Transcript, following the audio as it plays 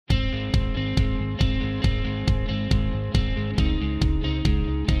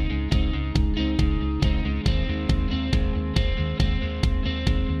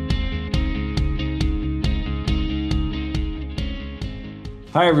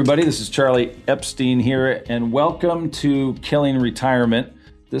Hi, everybody. This is Charlie Epstein here, and welcome to Killing Retirement.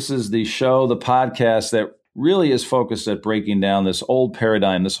 This is the show, the podcast that really is focused at breaking down this old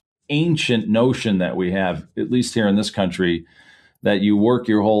paradigm, this ancient notion that we have, at least here in this country, that you work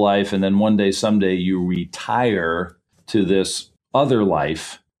your whole life and then one day, someday you retire to this other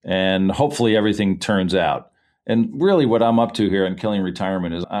life and hopefully everything turns out. And really what I'm up to here in Killing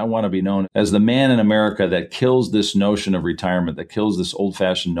Retirement is I want to be known as the man in America that kills this notion of retirement, that kills this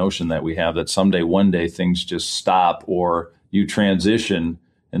old-fashioned notion that we have that someday, one day, things just stop or you transition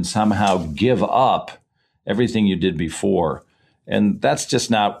and somehow give up everything you did before. And that's just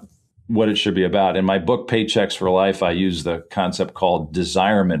not what it should be about. In my book, Paychecks for Life, I use the concept called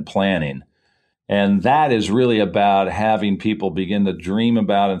desirement planning. And that is really about having people begin to dream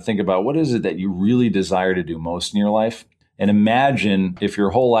about and think about what is it that you really desire to do most in your life. And imagine if your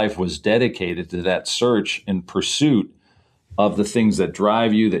whole life was dedicated to that search and pursuit of the things that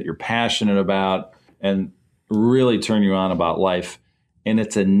drive you, that you're passionate about, and really turn you on about life. And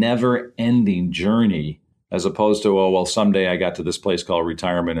it's a never-ending journey as opposed to, oh, well, someday I got to this place called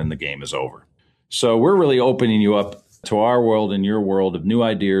retirement and the game is over. So we're really opening you up to our world and your world of new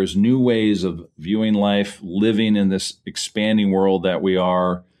ideas, new ways of viewing life, living in this expanding world that we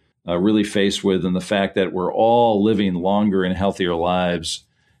are really faced with, and the fact that we're all living longer and healthier lives,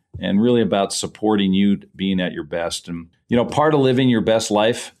 and really about supporting you being at your best. And, you know, part of living your best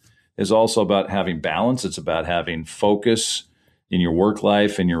life is also about having balance. It's about having focus in your work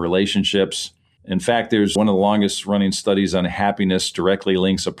life and your relationships. In fact, there's one of the longest running studies on happiness directly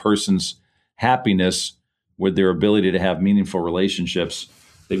links a person's happiness with their ability to have meaningful relationships.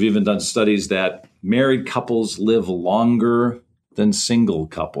 They've even done studies that married couples live longer than single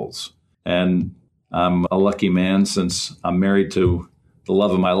couples. And I'm a lucky man since I'm married to the love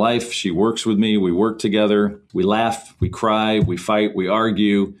of my life. She works with me. We work together. We laugh, we cry, we fight, we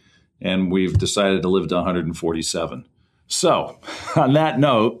argue, and we've decided to live to 147. So on that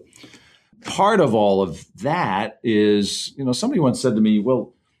note, part of all of that is, you know, somebody once said to me,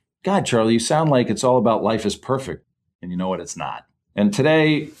 well, God, Charlie, you sound like it's all about life is perfect. And you know what? It's not. And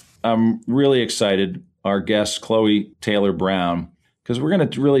today, I'm really excited, our guest, Chloé Taylor Brown, because we're going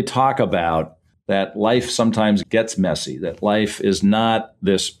to really talk about that life sometimes gets messy, that life is not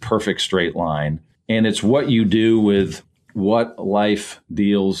this perfect straight line. And it's what you do with what life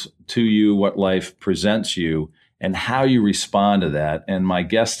deals to you, what life presents you, and how you respond to that. And my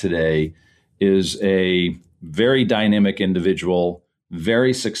guest today is a very dynamic individual,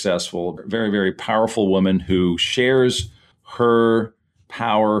 very successful, very, very powerful woman who shares her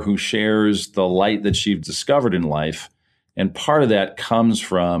power, who shares the light that she's discovered in life. And part of that comes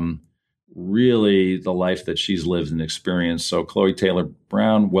from really the life that she's lived and experienced. So Chloé Taylor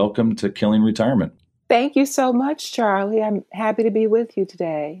Brown, welcome to Killing Retirement. Thank you so much, Charlie. I'm happy to be with you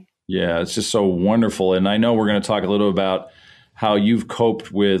today. Yeah, it's just so wonderful. And I know we're going to talk a little about how you've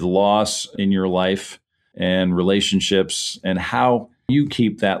coped with loss in your life and relationships and how you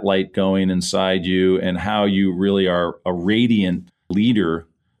keep that light going inside you and how you really are a radiant leader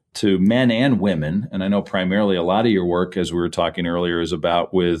to men and women. And I know primarily a lot of your work, as we were talking earlier, is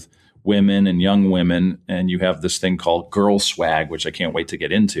about with women and young women. And you have this thing called girl swag, which I can't wait to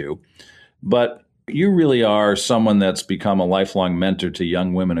get into. But you really are someone that's become a lifelong mentor to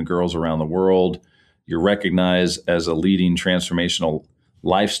young women and girls around the world. You're recognized as a leading transformational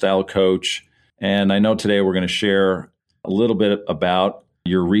lifestyle coach. And I know today we're going to share a little bit about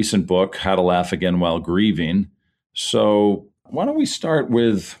your recent book, How to Laugh Again While Grieving. So why don't we start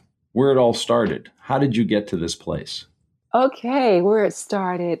with where it all started? How did you get to this place? Okay, where it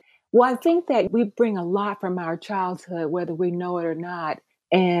started. Well, I think that we bring a lot from our childhood, whether we know it or not.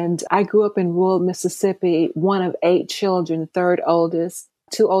 And I grew up in rural Mississippi, one of 8 children, third oldest,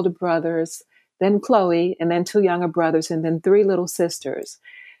 2 older brothers, then Chloé, and then 2 younger brothers, and then 3 little sisters.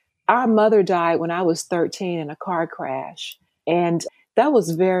 Our mother died when I was 13 in a car crash. And that was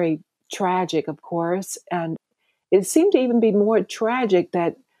very tragic, of course. And it seemed to even be more tragic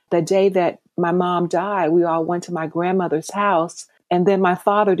that the day that my mom died, we all went to my grandmother's house. And then my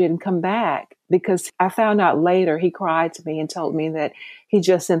father didn't come back because I found out later he cried to me and told me that he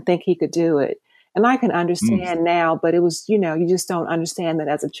just didn't think he could do it. And I can understand now, but it was, you know, you just don't understand that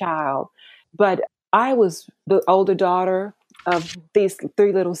as a child. But I was the older daughter of these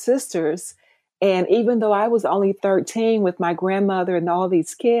 3 little sisters. And even though I was only 13 with my grandmother and all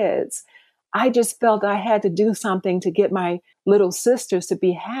these kids, I just felt I had to do something to get my little sisters to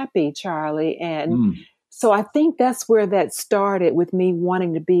be happy, Charlie. And so I think that's where that started, with me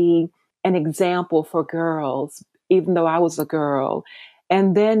wanting to be an example for girls, even though I was a girl.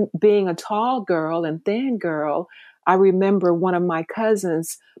 And then being a tall girl and thin girl, I remember one of my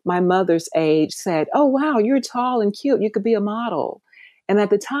cousins, my mother's age, said, "Oh, wow, you're tall and cute. You could be a model." And at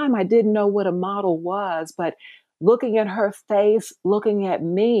the time, I didn't know what a model was, but looking at her face, looking at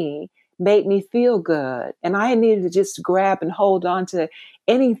me, made me feel good. And I needed to just grab and hold on to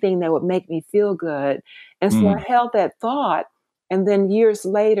anything that would make me feel good. And so I held that thought. And then years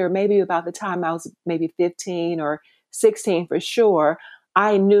later, maybe about the time I was maybe 15 or 16 for sure,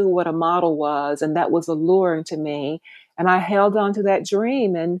 I knew what a model was, and that was alluring to me. And I held on to that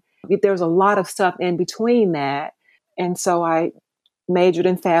dream. And there was a lot of stuff in between that. And so I majored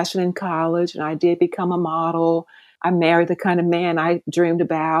in fashion in college, and I did become a model. I married the kind of man I dreamed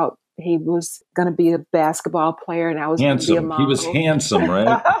about. He was going to be a basketball player, and I was going to be a model. He was handsome,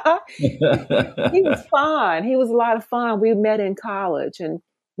 right? He was fun. He was a lot of fun. We met in college, and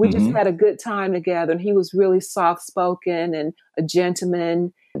we just had a good time together. And he was really soft-spoken and a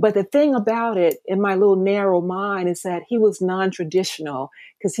gentleman. But the thing about it, in my little narrow mind, is that he was non-traditional,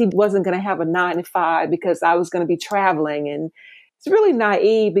 because he wasn't going to have a 9-to-5 because I was going to be traveling. And it's really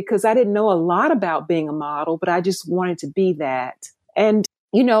naive because I didn't know a lot about being a model, but I just wanted to be that. And,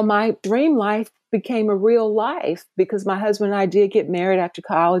 you know, my dream life became a real life because my husband and I did get married after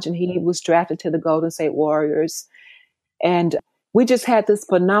college, and he was drafted to the Golden State Warriors. And we just had this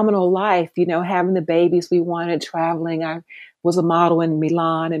phenomenal life, you know, having the babies we wanted, traveling. I was a model in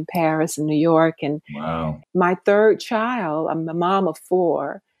Milan and Paris and New York. And wow. My third child, I'm a mom of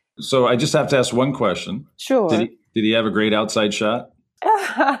 4. So I just have to ask one question. Sure. Did he have a great outside shot?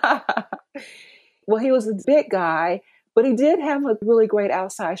 Well, he was a big guy, but he did have a really great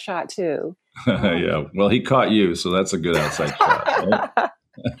outside shot too. Yeah. Well, he caught you, so that's a good outside shot. Right?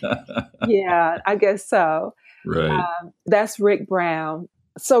 Yeah, I guess so. Right. That's Rick Brown.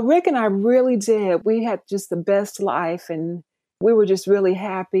 So Rick and I really did. We had just the best life, and we were just really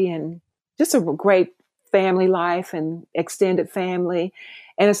happy, and just a great family life and extended family.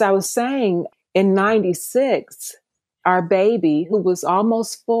 And as I was saying, in 96, our baby, who was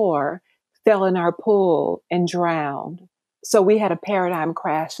almost 4, fell in our pool and drowned. So we had a paradigm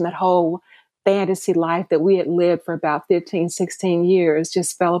crash, and that whole fantasy life that we had lived for about 15, 16 years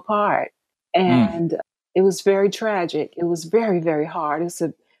just fell apart. And it was very tragic. It was very, very hard. It's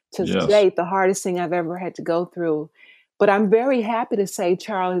to date the hardest thing I've ever had to go through. But I'm very happy to say,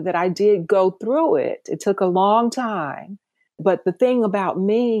 Charlie, that I did go through it. It took a long time. But the thing about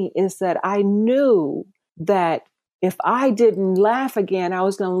me is that I knew that if I didn't laugh again, I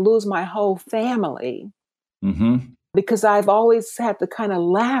was going to lose my whole family. Because I've always had the kind of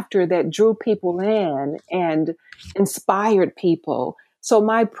laughter that drew people in and inspired people. So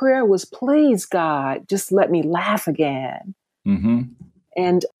my prayer was, please, God, just let me laugh again.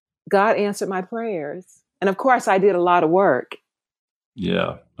 And God answered my prayers. And of course, I did a lot of work.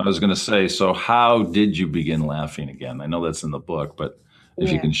 Yeah. I was going to say, so how did you begin laughing again? I know that's in the book, but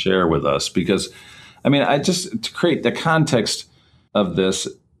if you can share with us, because I mean, to create the context of this,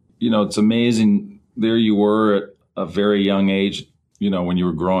 you know, it's amazing. There you were at a very young age, you know, when you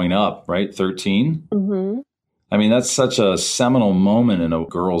were growing up, right? 13. I mean, that's such a seminal moment in a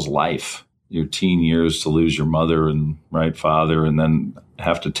girl's life, your teen years, to lose your mother and father, and then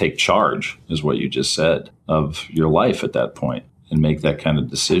have to take charge, is what you just said, of your life at that point and make that kind of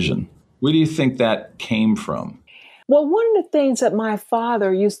decision. Where do you think that came from? Well, one of the things that my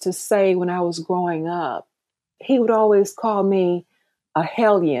father used to say when I was growing up, he would always call me a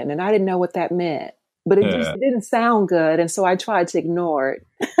hellion, and I didn't know what that meant, but it just didn't sound good. And so I tried to ignore it.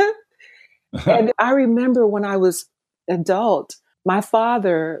 And I remember when I was adult, my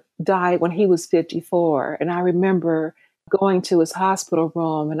father died when he was 54. And I remember going to his hospital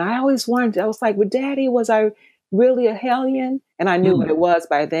room, and I always wondered, I was like, well, Daddy, was I really a hellion? And I knew what it was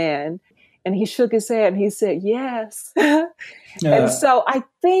by then. And he shook his head and he said, yes. And so I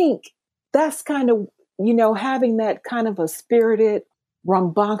think that's kind of, you know, having that kind of a spirited,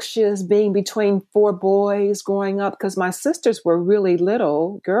 rambunctious, being between 4 boys growing up, because my sisters were really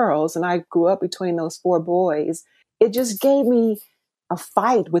little girls and I grew up between those 4 boys. It just gave me a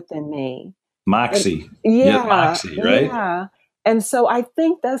fight within me. Moxie. And, moxie, right? Yeah. And so I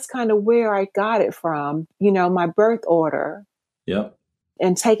think that's kind of where I got it from, you know, my birth order. Yep.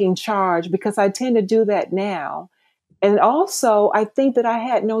 And taking charge, because I tend to do that now. And also, I think that I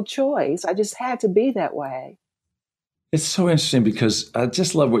had no choice. I just had to be that way. It's so interesting because I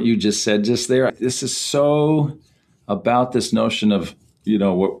just love what you just said just there. This is so about this notion of, you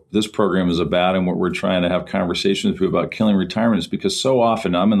know, what this program is about and what we're trying to have conversations with people about killing retirement is because so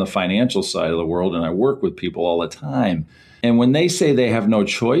often I'm in the financial side of the world and I work with people all the time. And when they say they have no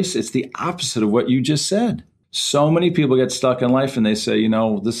choice, it's the opposite of what you just said. So many people get stuck in life and they say, you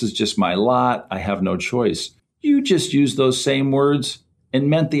know, this is just my lot. I have no choice. You just used those same words and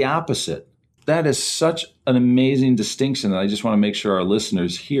meant the opposite. That is such an amazing distinction that I just want to make sure our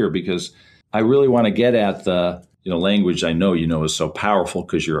listeners hear, because I really want to get at the, language I know, is so powerful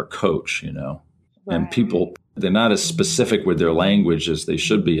because you're a coach, Right. and people, they're not as specific with their language as they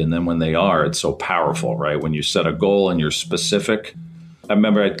should be. And then when they are, it's so powerful, right? When you set a goal and you're specific. I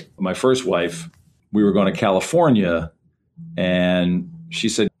remember my first wife, we were going to California, and she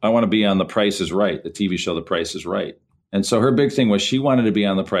said, I want to be on The Price is Right, the TV show The Price is Right. And so her big thing was she wanted to be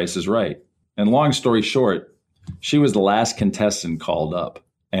on The Price is Right. And long story short, she was the last contestant called up.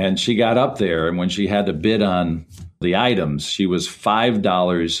 And she got up there, and when she had to bid on the items, she was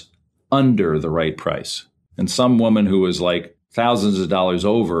 $5 under the right price. And some woman who was like thousands of dollars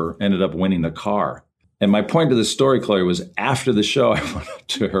over ended up winning the car. And my point to the story, Chloé, was after the show, I went up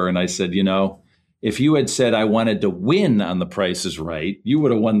to her and I said, if you had said I wanted to win on The Price is Right, you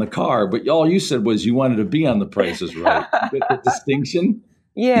would have won the car. But all you said was you wanted to be on The Price is Right. Get the distinction?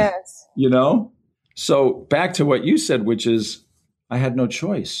 Yes. So back to what you said, which is I had no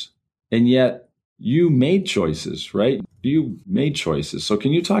choice. And yet you made choices, right? You made choices. So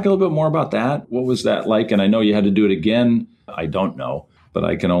can you talk a little bit more about that? What was that like? And I know you had to do it again. I don't know, but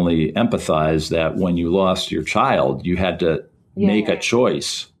I can only empathize that when you lost your child, you had to make a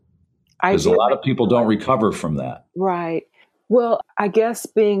choice. Because a lot of people don't recover from that. Right. Well, I guess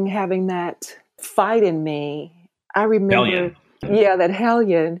having that fight in me, I remember, that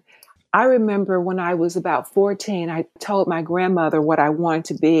hellion. I remember when I was about 14, I told my grandmother what I wanted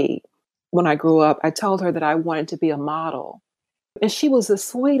to be when I grew up. I told her that I wanted to be a model. And she was the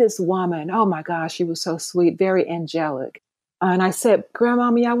sweetest woman. Oh my gosh, she was so sweet, very angelic. And I said,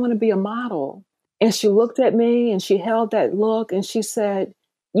 Grandmommy, I want to be a model. And she looked at me and she held that look and she said,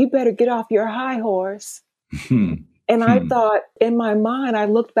 you better get off your high horse. And I thought, in my mind, I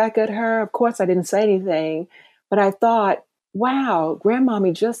looked back at her. Of course, I didn't say anything, but I thought, wow,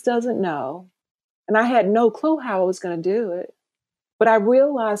 Grandmommy just doesn't know. And I had no clue how I was going to do it. But I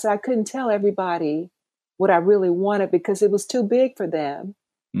realized I couldn't tell everybody what I really wanted because it was too big for them.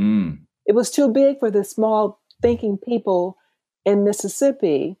 It was too big for the small thinking people in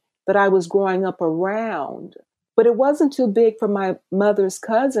Mississippi that I was growing up around. But it wasn't too big for my mother's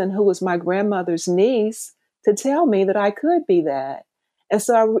cousin, who was my grandmother's niece, to tell me that I could be that. And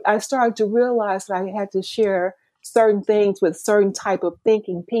so I started to realize that I had to share certain things with certain type of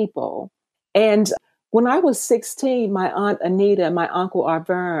thinking people. And when I was 16, my Aunt Anita and my Uncle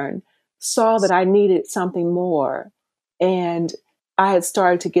Arvern saw that I needed something more. And I had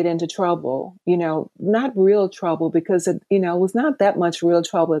started to get into trouble, not real trouble because, it was not that much real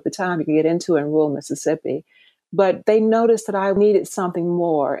trouble at the time you could get into in rural Mississippi. But they noticed that I needed something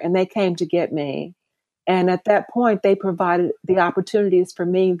more and they came to get me. And at that point, they provided the opportunities for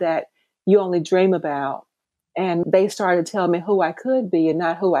me that you only dream about. And they started to tell me who I could be and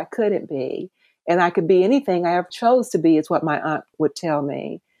not who I couldn't be. And I could be anything I ever chose to be is what my aunt would tell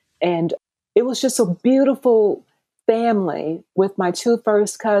me. And it was just a beautiful family with my two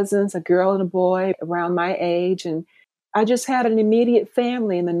first cousins, a girl and a boy around my age. And I just had an immediate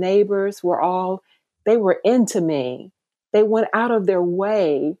family and the neighbors they were into me. They went out of their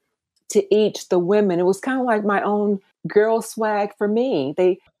way to eat the women. It was kind of like my own girl swag for me.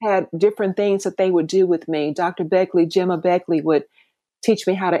 They had different things that they would do with me. Dr. Beckley, Gemma Beckley would teach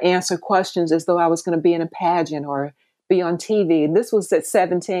me how to answer questions as though I was going to be in a pageant or be on TV. And this was at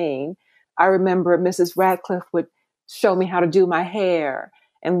 17. I remember Mrs. Radcliffe would show me how to do my hair.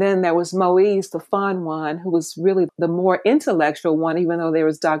 And then there was Moise, the fun one, who was really the more intellectual one, even though there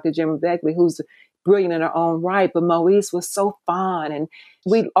was Dr. Gemma Beckley, who's brilliant in her own right. But Moise was so fun and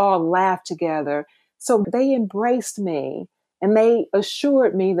we'd all laugh together. So they embraced me and they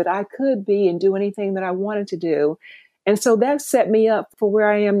assured me that I could be and do anything that I wanted to do. And so that set me up for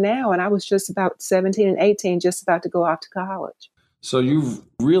where I am now. And I was just about 17 and 18, just about to go off to college. So you've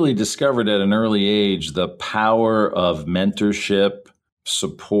really discovered at an early age the power of mentorship,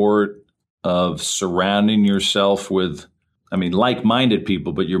 support, of surrounding yourself with, like-minded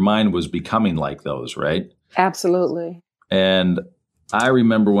people, but your mind was becoming like those, right? Absolutely. And I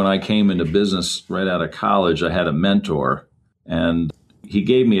remember when I came into business right out of college, I had a mentor and he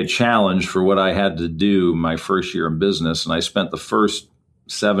gave me a challenge for what I had to do my first year in business. And I spent the first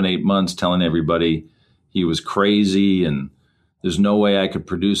 7-8 months telling everybody he was crazy and there's no way I could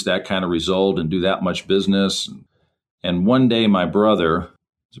produce that kind of result and do that much business. And one day my brother,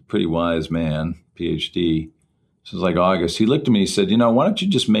 he's a pretty wise man, PhD, this was like August, he looked at me and he said, why don't you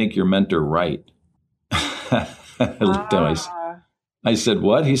just make your mentor right? I looked at him, I said,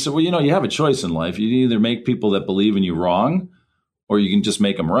 what? He said, well, you have a choice in life. You can either make people that believe in you wrong or you can just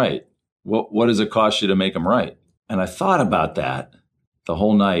make them right. what does it cost you to make them right? And I thought about that the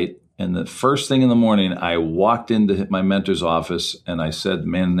whole night. And the first thing in the morning, I walked into my mentor's office and I said, the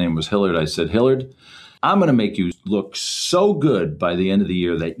man's name was Hillard. I said, Hillard, I'm going to make you look so good by the end of the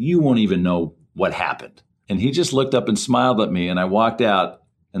year that you won't even know what happened. And he just looked up and smiled at me, and I walked out,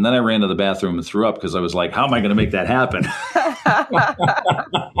 and then I ran to the bathroom and threw up because I was like, how am I going to make that happen?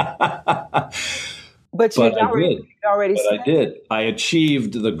 But I did. I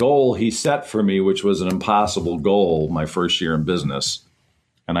achieved the goal he set for me, which was an impossible goal my first year in business.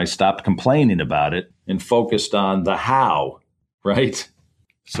 And I stopped complaining about it and focused on the how, right?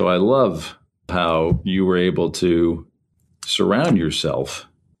 So I love how you were able to surround yourself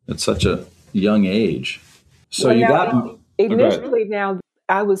at such a young age. So initially now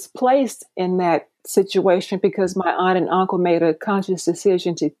I was placed in that situation because my aunt and uncle made a conscious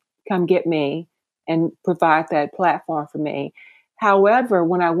decision to come get me and provide that platform for me. However,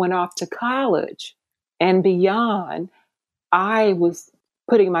 when I went off to college and beyond, I was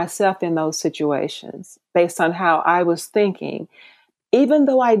putting myself in those situations based on how I was thinking. Even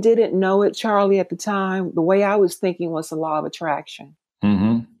though I didn't know it, Charlie, at the time, the way I was thinking was the law of attraction.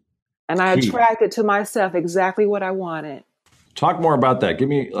 Mm-hmm. And I attracted to myself exactly what I wanted. Talk more about that. Give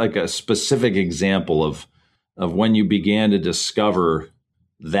me like a specific example of when you began to discover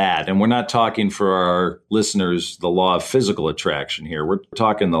that. And we're not talking for our listeners the law of physical attraction here. We're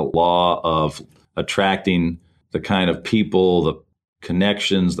talking the law of attracting the kind of people, the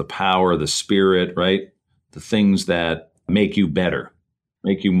connections, the power, the spirit, right? The things that make you better,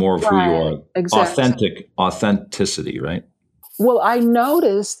 make you more of who you are. Exactly. Authenticity, right? Well, I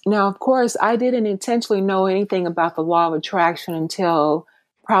noticed, now, of course, I didn't intentionally know anything about the law of attraction until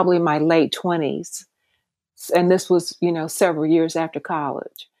probably my late 20s. And this was, several years after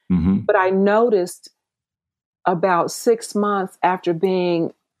college. Mm-hmm. But I noticed about 6 months after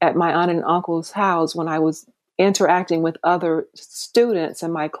being at my aunt and uncle's house when I was interacting with other students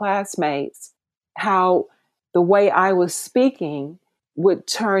and my classmates, how the way I was speaking would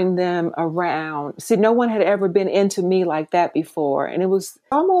turn them around. See, no one had ever been into me like that before. And it was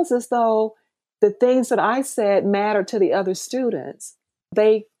almost as though the things that I said mattered to the other students.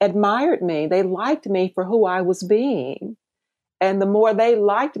 They admired me. They liked me for who I was being. And the more they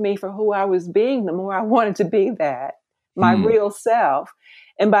liked me for who I was being, the more I wanted to be that, my real self.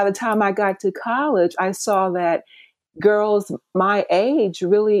 And by the time I got to college, I saw that girls my age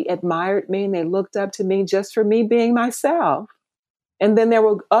really admired me and they looked up to me just for me being myself. And then there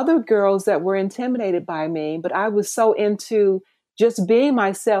were other girls that were intimidated by me, but I was so into just being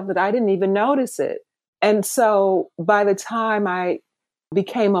myself that I didn't even notice it. And so by the time I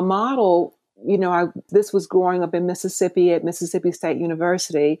became a model, this was growing up in Mississippi at Mississippi State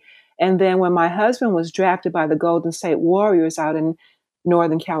University. And then when my husband was drafted by the Golden State Warriors out in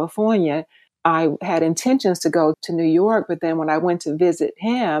Northern California, I had intentions to go to New York. But then when I went to visit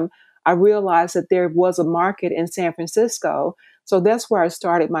him, I realized that there was a market in San Francisco. So that's where I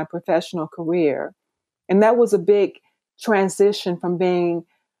started my professional career. And that was a big transition from being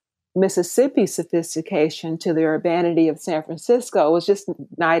Mississippi sophistication to the urbanity of San Francisco. It was just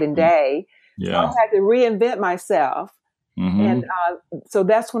night and day. Yeah. So I had to reinvent myself. Mm-hmm. And so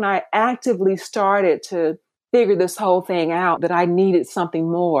that's when I actively started to figure this whole thing out, that I needed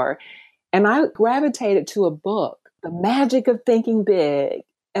something more. And I gravitated to a book, The Magic of Thinking Big.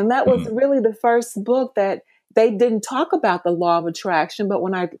 And that was really the first book that they didn't talk about the law of attraction. But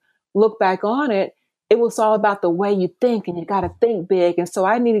when I look back on it, it was all about the way you think, and you got to think big. And so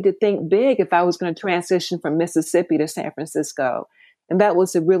I needed to think big if I was going to transition from Mississippi to San Francisco. And that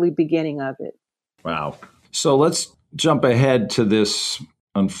was the really beginning of it. Wow. So let's jump ahead to this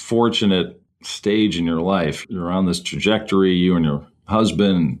unfortunate stage in your life. You're on this trajectory, you and your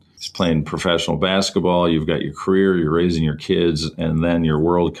husband, he's playing professional basketball, you've got your career, you're raising your kids, and then your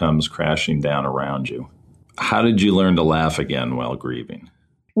world comes crashing down around you. How did you learn to laugh again while grieving?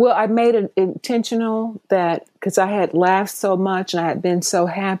 Well, I made it intentional that because I had laughed so much and I had been so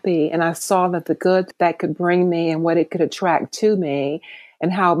happy, and I saw that the good that could bring me and what it could attract to me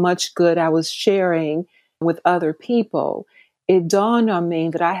and how much good I was sharing with other people. It dawned on me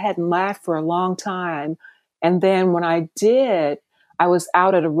that I hadn't laughed for a long time. And then when I did, I was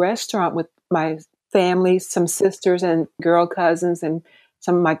out at a restaurant with my family, some sisters and girl cousins and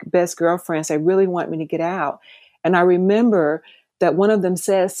some of my best girlfriends. They really want me to get out. And I remember that one of them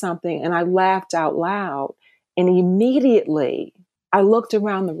said something and I laughed out loud. And immediately I looked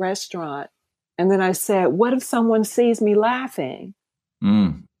around the restaurant and then I said, what if someone sees me laughing?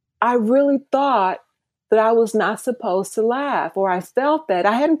 I really thought that I was not supposed to laugh, or I felt that.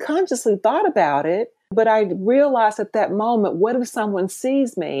 I hadn't consciously thought about it, But I realized at that moment, what if someone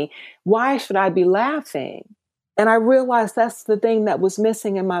sees me? Why should I be laughing? And I realized that's the thing that was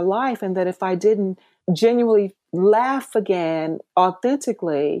missing in my life. And that if I didn't genuinely laugh again,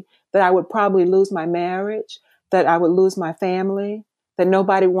 authentically, that I would probably lose my marriage, that I would lose my family, that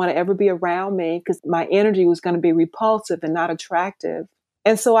nobody would want to ever be around me because my energy was going to be repulsive and not attractive.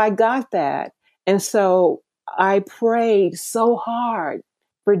 And so I got that. And so I prayed so hard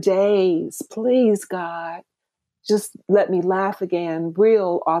for days. Please, God, just let me laugh again,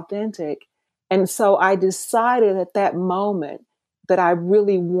 real, authentic. And so I decided at that moment that I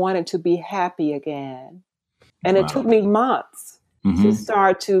really wanted to be happy again. And it took me months to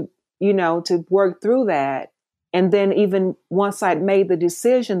start to, to work through that. And then even once I'd made the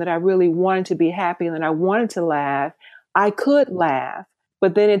decision that I really wanted to be happy and that I wanted to laugh, I could laugh.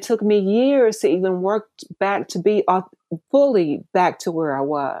 But then it took me years to even work back to be fully back to where I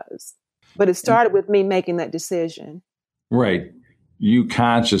was. But it started with me making that decision. Right. You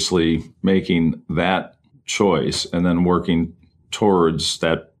consciously making that choice and then working towards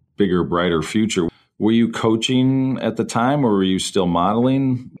that bigger, brighter future. Were you coaching at the time or were you still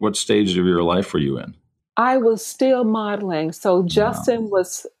modeling? What stage of your life were you in? I was still modeling. So Justin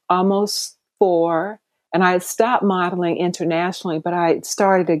was almost 4 and I had stopped modeling internationally, but I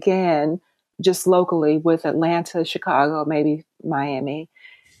started again just locally with Atlanta, Chicago, maybe Miami.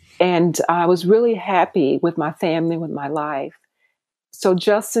 And I was really happy with my family, with my life. So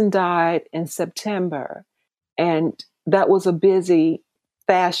Justin died in September, and that was a busy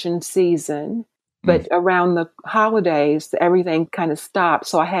fashion season. But around the holidays, everything kind of stopped.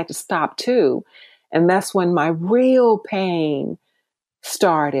 So I had to stop too. And that's when my real pain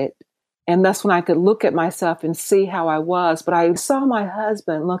started. And that's when I could look at myself and see how I was. But I saw my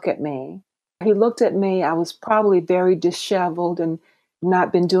husband look at me. He looked at me. I was probably very disheveled and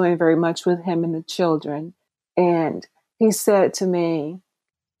not been doing very much with him and the children. And he said to me,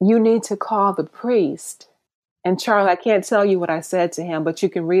 "You need to call the priest." And Charlie, I can't tell you what I said to him, but you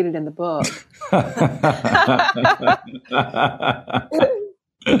can read it in the book.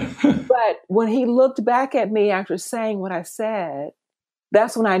 But when he looked back at me after saying what I said,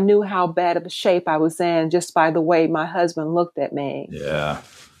 that's when I knew how bad of a shape I was in just by the way my husband looked at me. Yeah.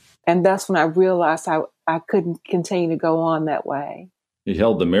 And that's when I realized I couldn't continue to go on that way. He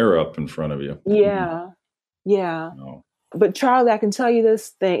held the mirror up in front of you. Yeah. Yeah. Oh. But Charlie, I can tell you this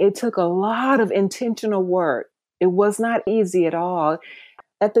thing. It took a lot of intentional work. It was not easy at all.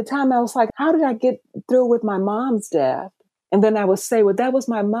 At the time, I was like, how did I get through with my mom's death? And then I would say, well, that was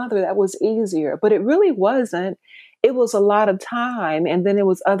my mother. That was easier. But it really wasn't. It was a lot of time. And then it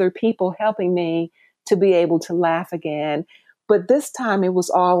was other people helping me to be able to laugh again. But this time it was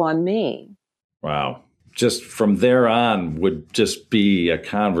all on me. Wow. Just from there on would just be a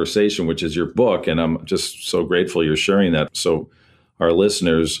conversation, which is your book. And I'm just so grateful you're sharing that so our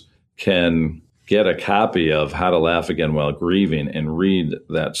listeners can get a copy of How to Laugh Again While Grieving and read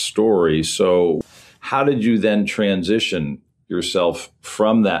that story. So how did you then transition yourself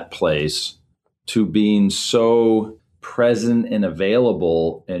from that place to being so present and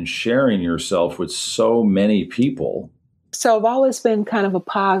available and sharing yourself with so many people? So I've always been kind of a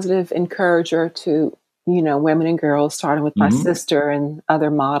positive encourager to, women and girls, starting with my sister and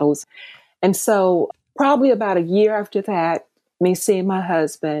other models. And so probably about a year after that, me seeing my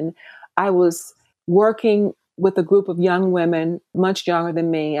husband, I was working with a group of young women, much younger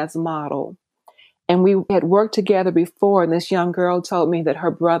than me, as a model. And we had worked together before, and this young girl told me that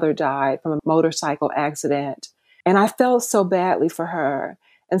her brother died from a motorcycle accident. And I felt so badly for her.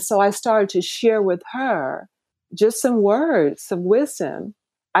 And so I started to share with her just some words of wisdom.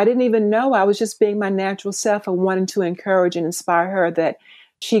 I didn't even know. I was just being my natural self and wanting to encourage and inspire her that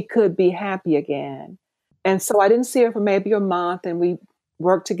she could be happy again. And so I didn't see her for maybe a month, and we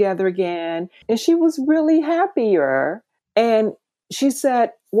worked together again. And she was really happier. And she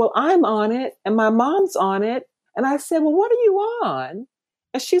said, well, I'm on it and my mom's on it. And I said, well, what are you on?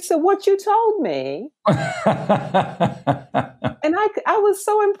 And she said, what you told me. And I was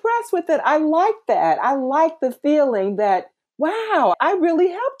so impressed with it. I liked that. I liked the feeling that, wow, I really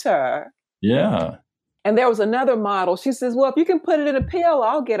helped her. Yeah. And there was another model. She says, well, if you can put it in a pill,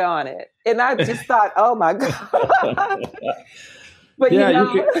 I'll get on it. And I just thought, oh my God. But yeah,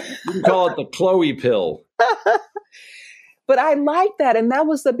 you can call it the Chloé pill. But I liked that. And that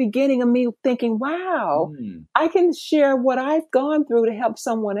was the beginning of me thinking, wow, I can share what I've gone through to help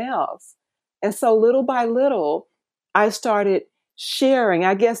someone else. And so little by little, I started sharing.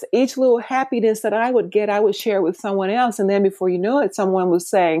 I guess each little happiness that I would get, I would share with someone else. And then before you know it, someone was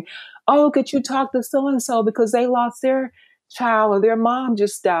saying, oh, could you talk to so-and-so because they lost their child or their mom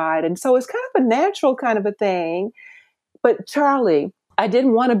just died. And so it's kind of a natural kind of a thing. But Charlie, I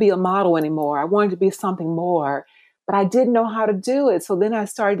didn't want to be a model anymore. I wanted to be something more, but I didn't know how to do it. So then I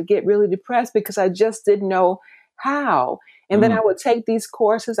started to get really depressed because I just didn't know how. And then I would take these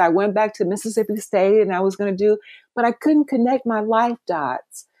courses. I went back to Mississippi State and I was going to do, but I couldn't connect my life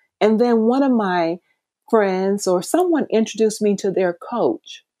dots. And then one of my friends or someone introduced me to their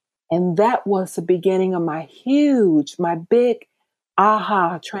coach. And that was the beginning of my big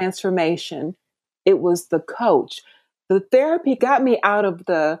aha transformation. It was the coach. The therapy got me out of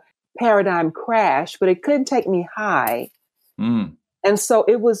the paradigm crash, but it couldn't take me high. And so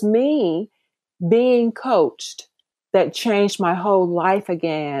it was me being coached that changed my whole life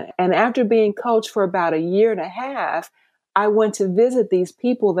again. And after being coached for about a year and a half, I went to visit these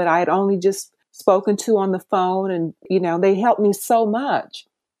people that I had only just spoken to on the phone. And, they helped me so much.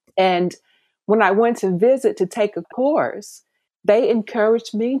 And when I went to visit to take a course, they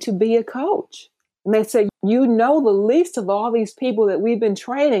encouraged me to be a coach. And they said, you know the least of all these people that we've been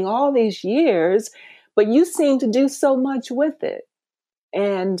training all these years, but you seem to do so much with it.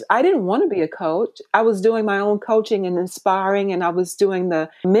 And I didn't want to be a coach. I was doing my own coaching and inspiring, and I was doing the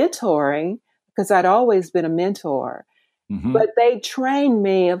mentoring because I'd always been a mentor. But they trained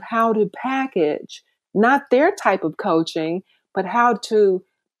me of how to package, not their type of coaching, but how to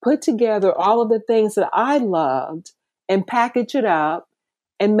put together all of the things that I loved and package it up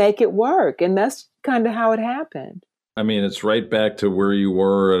and make it work. And that's kind of how it happened. I mean, it's right back to where you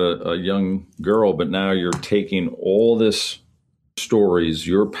were a young girl, but now you're taking all this stories,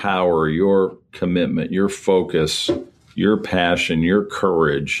 your power, your commitment, your focus, your passion, your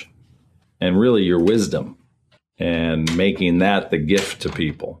courage, and really your wisdom, and making that the gift to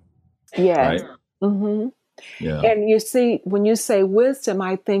people. Yes. Right? Yeah. And you see, when you say wisdom,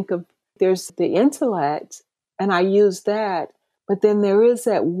 I think of there's the intellect, and I use that. But then there is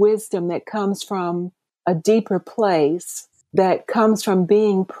that wisdom that comes from a deeper place, that comes from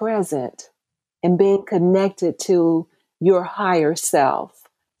being present and being connected to your higher self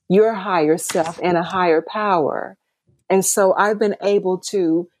and a higher power. And so I've been able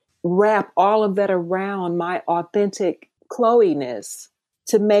to wrap all of that around my authentic Chloe-ness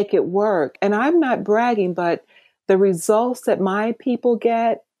to make it work. And I'm not bragging, but the results that my people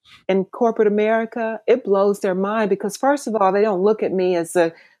get in corporate America, it blows their mind because first of all, they don't look at me as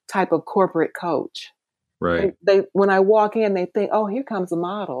a type of corporate coach. Right. They when I walk in, they think, oh, here comes a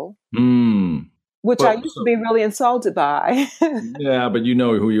model, which I used to be really insulted by. Yeah, but you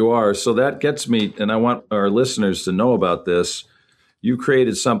know who you are. So that gets me, and I want our listeners to know about this. You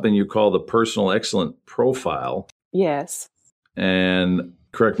created something you call the Personal Excellence Profile. Yes. And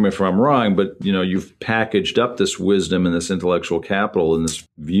correct me if I'm wrong, but you've packaged up this wisdom and this intellectual capital and this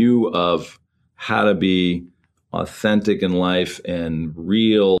view of how to be authentic in life and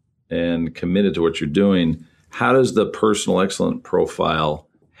real and committed to what you're doing. How does the Personal Excellence Profile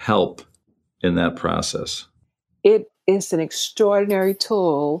help in that process? It is an extraordinary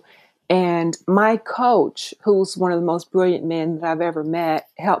tool. And my coach, who's one of the most brilliant men that I've ever met,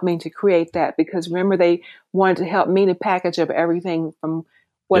 helped me to create that because remember, they wanted to help me to package up everything from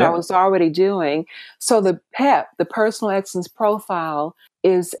what I was already doing. So the PEP, the Personal Excellence Profile,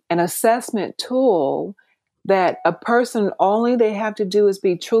 is an assessment tool that a person, only they have to do is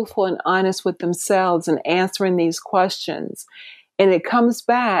be truthful and honest with themselves and answering these questions. And it comes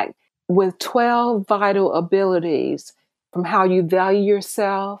back with 12 vital abilities from how you value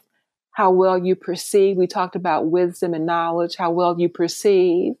yourself, how well you perceive. We talked about wisdom and knowledge, how well you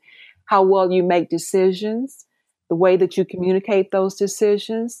perceive, how well you make decisions, the way that you communicate those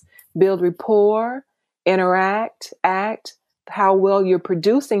decisions, build rapport, interact, act, how well you're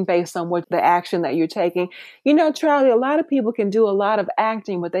producing based on what the action that you're taking. Charlie, a lot of people can do a lot of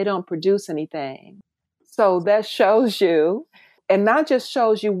acting, but they don't produce anything. So that shows you, and not just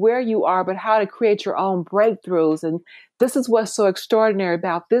shows you where you are, but how to create your own breakthroughs. And this is what's so extraordinary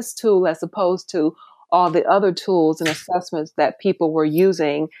about this tool as opposed to all the other tools and assessments that people were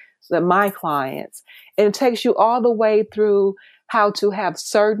using, that my clients. And it takes you all the way through how to have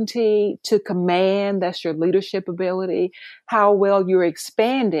certainty, to command, that's your leadership ability, how well you're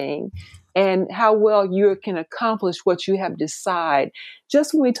expanding, and how well you can accomplish what you have decided.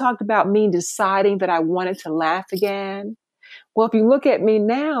 Just when we talked about me deciding that I wanted to laugh again, well, if you look at me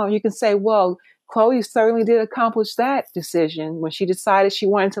now, you can say, well, Chloe certainly did accomplish that decision. When she decided she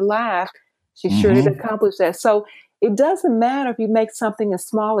wanted to laugh, she sure did accomplish that. So it doesn't matter if you make something as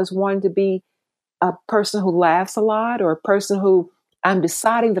small as wanting to be a person who laughs a lot or a person who I'm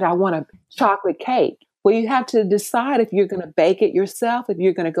deciding that I want a chocolate cake. Well, you have to decide if you're going to bake it yourself, if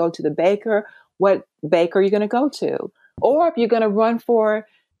you're going to go to the baker, what baker you're going to go to. Or if you're going to run for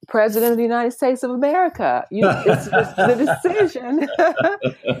President of the United States of America, it's the decision.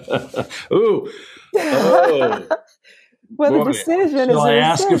 Ooh. Oh. Well, the decision is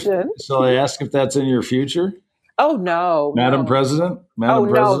a decision. Shall I ask if that's in your future? Oh, no. Madam President? Madam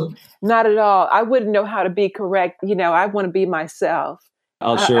President? No, not at all. I wouldn't know how to be correct. I want to be myself.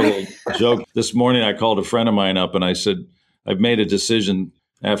 I'll share a joke. This morning, I called a friend of mine up and I said, I've made a decision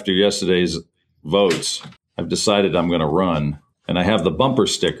after yesterday's votes. I've decided I'm going to run. And I have the bumper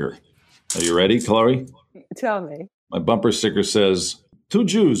sticker. Are you ready, Chloe? Tell me. My bumper sticker says, 2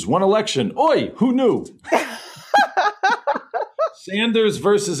 Jews, 1 election. Oi, who knew? Sanders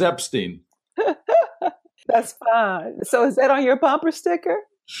versus Epstein. That's fun. So is that on your bumper sticker?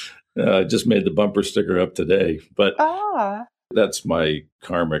 I just made the bumper sticker up today. But that's my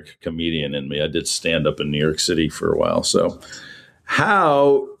karmic comedian in me. I did stand up in New York City for a while. So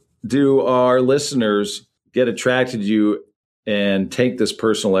how do our listeners get attracted to you and take this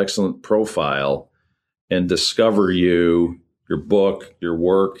personal excellence profile and discover you, your book, your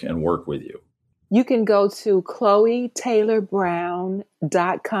work, and work with you? You can go to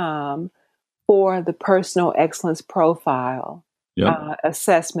ChloéTaylorBrown.com for the personal excellence profile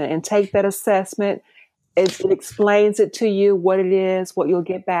assessment, and take that assessment. It explains it to you, what it is, what you'll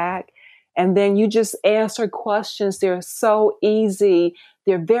get back. And then you just answer questions. They're so easy.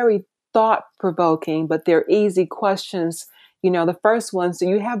 They're very thought-provoking, but they're easy questions. The first one's, do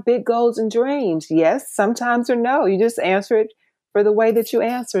you have big goals and dreams? Yes, sometimes, or no. You just answer it for the way that you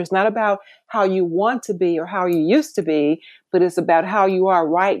answer. It's not about how you want to be or how you used to be, but it's about how you are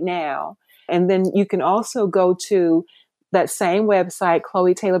right now. And then you can also go to that same website,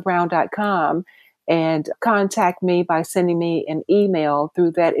 ChloéTaylorBrown.com, and contact me by sending me an email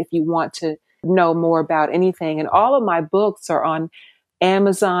through that if you want to know more about anything. And all of my books are on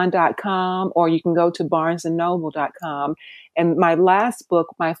Amazon.com, or you can go to BarnesandNoble.com. And my last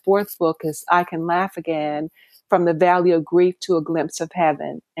book, my 4th book, is I Can Laugh Again, From the Valley of Grief to a Glimpse of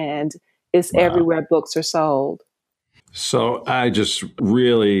Heaven. And it's everywhere books are sold. So I just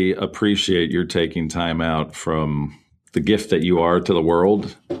really appreciate your taking time out from the gift that you are to the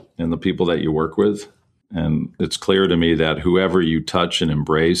world and the people that you work with. And it's clear to me that whoever you touch and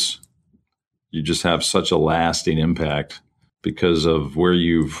embrace, you just have such a lasting impact because of where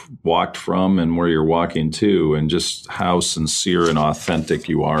you've walked from and where you're walking to, and just how sincere and authentic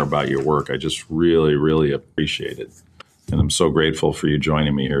you are about your work. I just really, really appreciate it. And I'm so grateful for you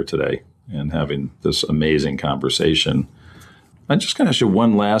joining me here today and having this amazing conversation. I'm just going to ask you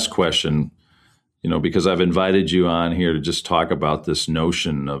one last question, because I've invited you on here to just talk about this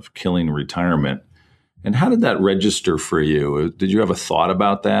notion of killing retirement. And how did that register for you? Did you have a thought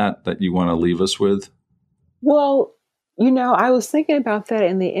about that you want to leave us with? Well, I was thinking about that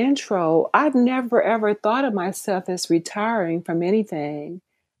in the intro. I've never, ever thought of myself as retiring from anything.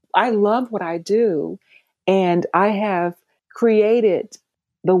 I love what I do, and I have created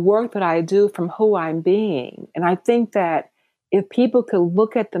the work that I do from who I'm being. And I think that if people could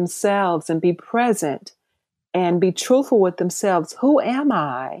look at themselves and be present and be truthful with themselves, who am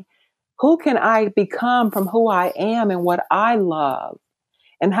I? Who can I become from who I am and what I love?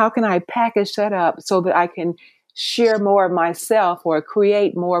 And how can I package that up so that I can share more of myself or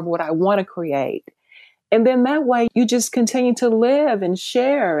create more of what I want to create? And then that way you just continue to live and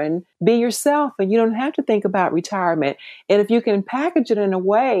share and be yourself, and you don't have to think about retirement. And if you can package it in a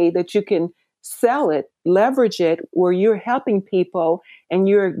way that you can sell it, leverage it, where you're helping people and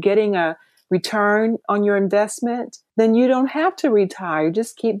you're getting a return on your investment, then you don't have to retire.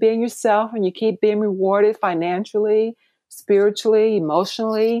 Just keep being yourself, and you keep being rewarded financially, spiritually,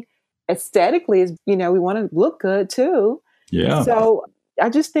 emotionally, aesthetically. We want to look good too. Yeah. So I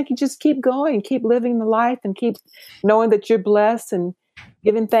just think you just keep going, keep living the life, and keep knowing that you're blessed and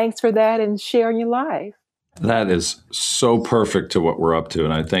giving thanks for that and sharing your life. That is so perfect to what we're up to.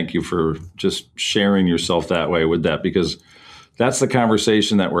 And I thank you for just sharing yourself that way with that, because that's the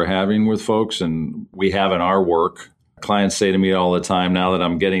conversation that we're having with folks, and we have in our work. Clients say to me all the time, now that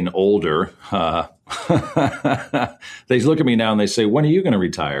I'm getting older, they look at me now and they say, when are you going to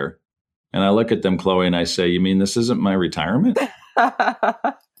retire? And I look at them, Chloé, and I say, you mean this isn't my retirement?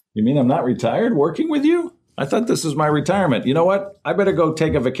 You mean I'm not retired working with you? I thought this is my retirement. You know what? I better go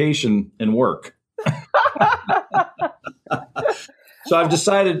take a vacation and work. So I've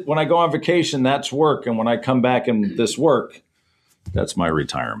decided when I go on vacation, that's work. And when I come back in this work, that's my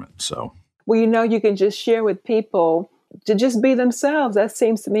retirement. So, well, you can just share with people to just be themselves. That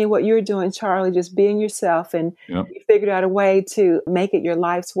seems to me what you're doing, Charlie, just being yourself. And you figured out a way to make it your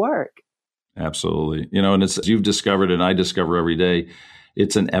life's work. Absolutely. And it's, you've discovered, and I discover every day,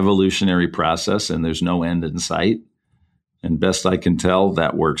 it's an evolutionary process, and there's no end in sight. And best I can tell,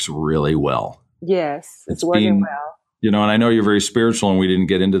 that works really well. Yes, it's working well. And I know you're very spiritual and we didn't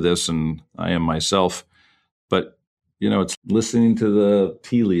get into this, and I am myself, but, it's listening to the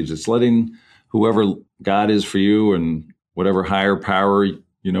tea leaves. It's letting whoever God is for you and whatever higher power,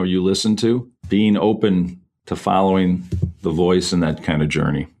 you listen to, being open to following the voice in that kind of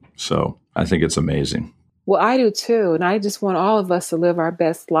journey. So I think it's amazing. Well, I do too. And I just want all of us to live our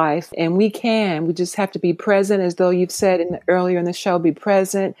best life. And we can. We just have to be present, as though you've said earlier in the show, be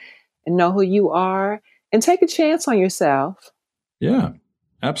present and know who you are and take a chance on yourself. Yeah,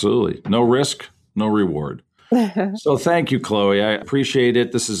 absolutely. No risk, no reward. So thank you, Chloé. I appreciate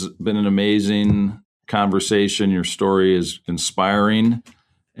it. This has been an amazing conversation. Your story is inspiring.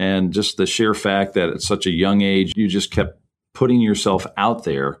 And just the sheer fact that at such a young age, you just kept putting yourself out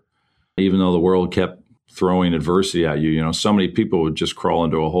there, even though the world kept throwing adversity at you. So many people would just crawl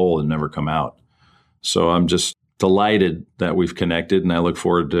into a hole and never come out. So I'm just delighted that we've connected, and I look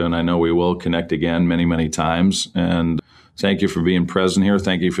forward to, and I know we will connect again many, many times. And thank you for being present here.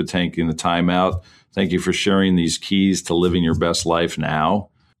 Thank you for taking the time out. Thank you for sharing these keys to living your best life now.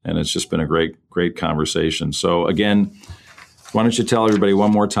 And it's just been a great, great conversation. So again, why don't you tell everybody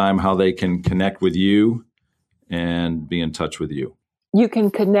one more time how they can connect with you and be in touch with you? You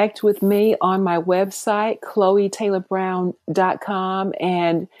can connect with me on my website, chloetaylor.brown.com.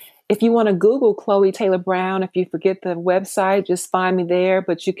 And if you want to Google Chloé Taylor Brown, if you forget the website, just find me there.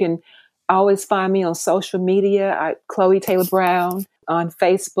 But you can always find me on social media, Chloé Taylor Brown, on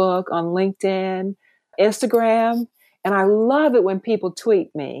Facebook, on LinkedIn, Instagram. And I love it when people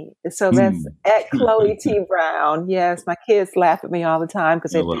tweet me. So that's at Chloé T. Brown. Yes, my kids laugh at me all the time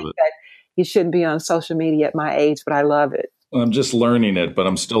because they think that you shouldn't be on social media at my age, but I love it. I'm just learning it, but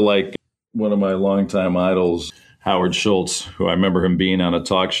I'm still like one of my longtime idols, Howard Schultz, who I remember him being on a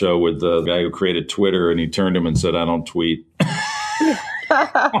talk show with the guy who created Twitter, and he turned to him and said, "I don't tweet."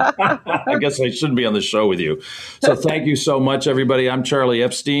 I guess I shouldn't be on the show with you. So thank you so much, everybody. I'm Charlie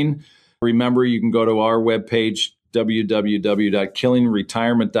Epstein. Remember, you can go to our webpage,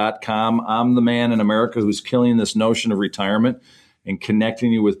 www.killingretirement.com. I'm the man in America who's killing this notion of retirement and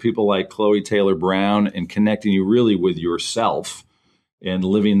connecting you with people like Chloé Taylor Brown and connecting you really with yourself and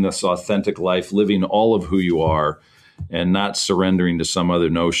living this authentic life, living all of who you are and not surrendering to some other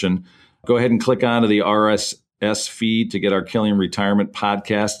notion. Go ahead and click onto the RSS feed to get our Killing Retirement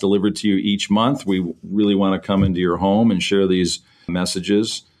podcast delivered to you each month. We really want to come into your home and share these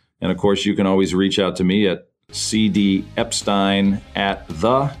messages. And of course, you can always reach out to me at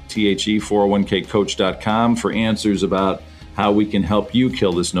cdepstein@the401kcoach.com for answers about how we can help you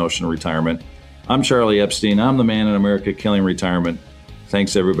kill this notion of retirement. I'm Charlie Epstein. I'm the man in America killing retirement.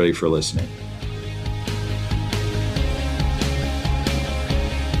 Thanks, everybody, for listening.